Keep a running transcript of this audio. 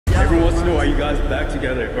Everyone wants to know, are you guys back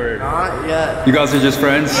together or not yet? You guys are just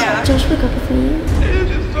friends? Yeah. Josh broke up with me. It's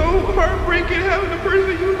just so heartbreaking having the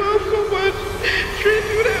person you love so much treat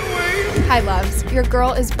you that way. Hi loves, your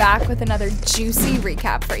girl is back with another juicy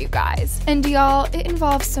recap for you guys. And y'all, it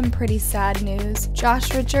involves some pretty sad news.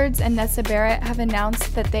 Josh Richards and Nessa Barrett have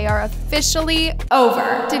announced that they are officially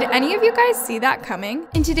over. Did any of you guys see that coming?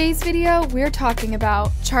 In today's video, we're talking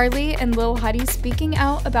about Charli and Lil Huddy speaking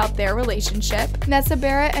out about their relationship, Nessa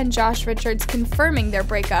Barrett and Josh Richards confirming their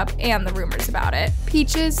breakup and the rumors about it,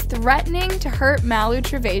 Peaches threatening to hurt MALU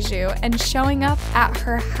and showing up at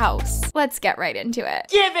her house. Let's get right into it.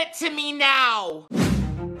 Give it to me now!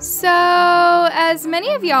 So, as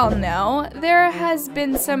many of y'all know, there has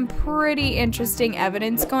been some pretty interesting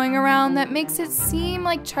evidence going around that makes it seem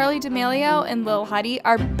like Charli D'Amelio and Lil Huddy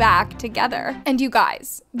are back together. And you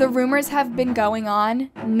guys, the rumors have been going on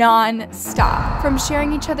non-stop. From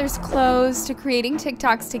sharing each other's clothes to creating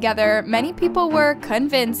TikToks together, many people were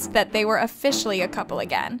convinced that they were officially a couple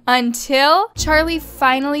again. Until Charli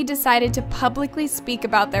finally decided to publicly speak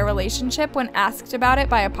about their relationship when asked about it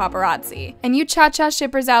by a paparazzi. And you cha-cha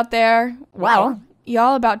shippers out there, well,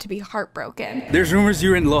 y'all about to be heartbroken. There's rumors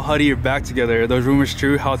you and Lil Huddy are back together. Are those rumors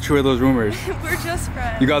true? How true are those rumors? We're just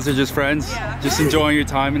friends. You guys are just friends? Yeah. Just enjoying your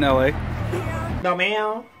time in LA? Yeah. No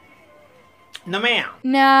ma'am. No ma'am.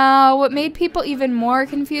 Now, what made people even more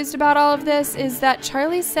confused about all of this is that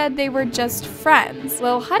Charli said they were just friends.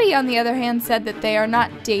 Lil Huddy, on the other hand, said that they are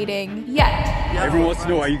not dating yet. Everyone wants to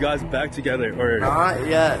know, are you guys back together or Not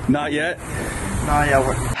yet. not yet? Not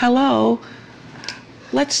yet. Hello.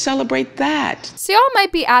 Let's celebrate that. So y'all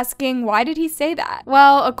might be asking, why did he say that?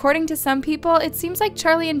 Well, according to some people, it seems like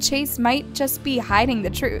Charli and Chase might just be hiding the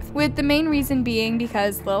truth, with the main reason being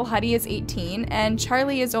because Lil Huddy is 18 and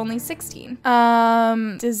Charli is only 16.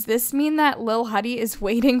 Does this mean that Lil Huddy is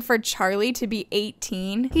waiting for Charli to be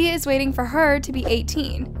 18? He is waiting for her to be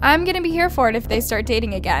 18. I'm gonna be here for it if they start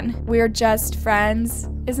dating again. We're just friends.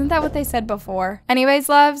 Isn't that what they said before? Anyways,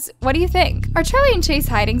 loves, what do you think? Are Charli and Chase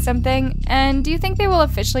hiding something? And do you think they will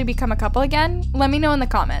officially become a couple again? Let me know in the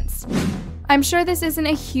comments. I'm sure this isn't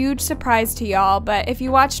a huge surprise to y'all, but if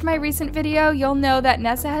you watched my recent video, you'll know that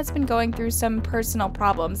Nessa has been going through some personal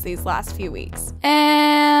problems these last few weeks.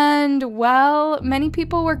 And, well, many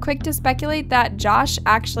people were quick to speculate that Josh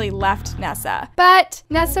actually left Nessa. But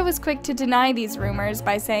Nessa was quick to deny these rumors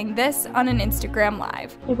by saying this on an Instagram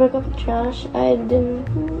Live. I broke up with Josh. I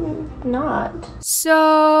did not.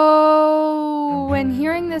 So, when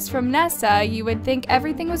hearing this from Nessa, you would think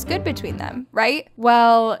everything was good between them, right?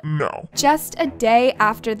 Well, No. just a day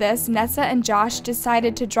after this, Nessa and Josh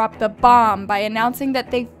decided to drop the bomb by announcing that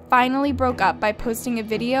they finally broke up by posting a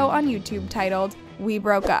video on YouTube titled, "We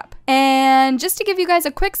Broke Up." And just to give you guys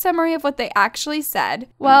a quick summary of what they actually said,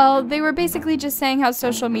 well, they were basically just saying how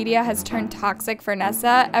social media has turned toxic for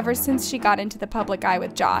Nessa ever since she got into the public eye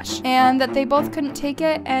with Josh, and that they both couldn't take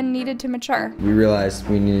it and needed to mature. We realized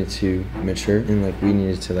we needed to mature and we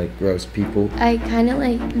needed to grow as people. I kind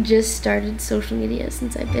of just started social media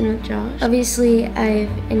since I've been with Josh. Obviously, I've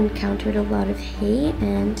encountered a lot of hate,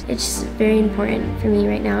 and it's very important for me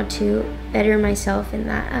right now to better myself in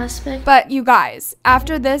that aspect. But you guys,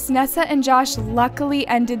 after this, Nessa and Josh luckily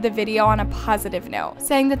ended the video on a positive note,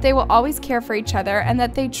 saying that they will always care for each other and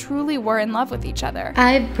that they truly were in love with each other.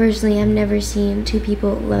 I personally have never seen two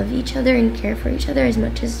people love each other and care for each other as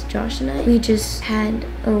much as Josh and I. We just had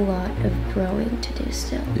a lot of growing to do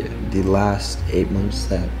still. Yeah, the last 8 months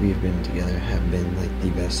that we've been together have been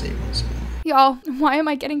the best 8 months of my life. Y'all, why am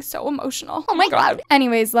I getting so emotional? Oh my god.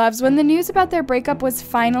 Anyways, loves, when the news about their breakup was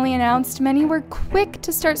finally announced, many were quick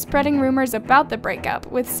to start spreading rumors about the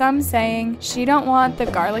breakup, with some saying she don't want the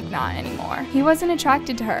garlic knot anymore. He wasn't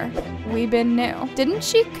attracted to her. We been knew. Didn't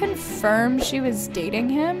she confirm she was dating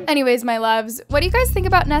him? Anyways, my loves, what do you guys think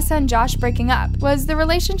about Nessa and Josh breaking up? Was the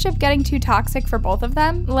relationship getting too toxic for both of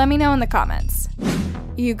them? Let me know in the comments.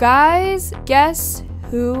 You guys, guess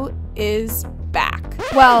who is back?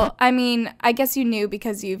 Well, I mean, I guess you knew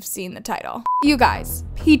because you've seen the title. You guys,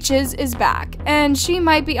 Peaches is back, and she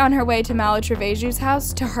might be on her way to MALU's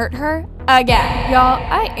house to hurt her again. Y'all,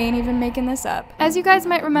 I ain't even making this up. As you guys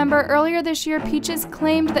might remember, earlier this year, Peaches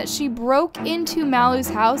claimed that she broke into MALU's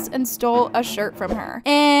house and stole a shirt from her.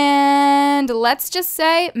 And let's just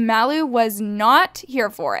say MALU was not here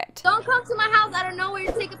for it. Don't come to my house out of nowhere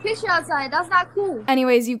to take a picture outside. That's not cool.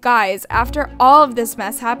 Anyways, you guys, after all of this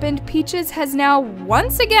mess happened, Peaches has now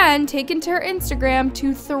once again taken to her Instagram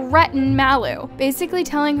to threaten MALU, basically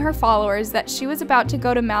telling her followers that she was about to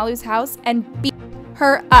go to MALU's house and beat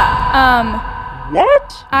her up.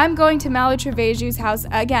 What? I'm going to MALU's house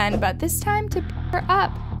again, but this time to beat her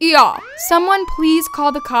up. Y'all, someone please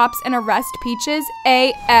call the cops and arrest Peaches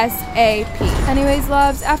ASAP. Anyways,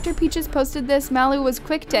 loves, after Peaches posted this, MALU was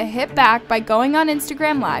quick to hit back by going on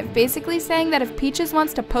Instagram Live, basically saying that if Peaches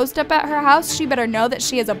wants to post up at her house, she better know that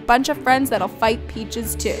she has a bunch of friends that'll fight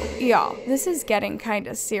Peaches too. Y'all, this is getting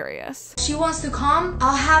kinda serious. She wants to come,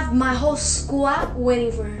 I'll have my whole squad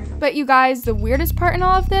waiting for her. But you guys, the weirdest part in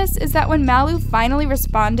all of this is that when MALU finally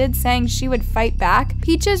responded saying she would fight back,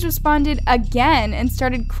 Peaches responded again and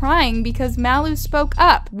started crying because MALU spoke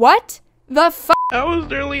up. What the f? I was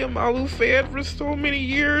literally a MALU fan for so many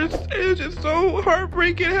years. It's just so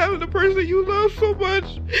heartbreaking having the person you love so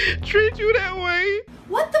much treat you that way.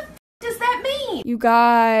 What the f does that mean? You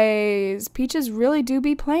guys, Peaches really do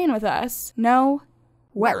be playing with us. No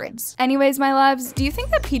words. Anyways, my loves, do you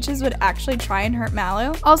think that Peaches would actually try and hurt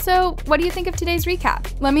MALU? Also, what do you think of today's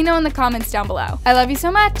recap? Let me know in the comments down below. I love you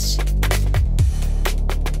so much.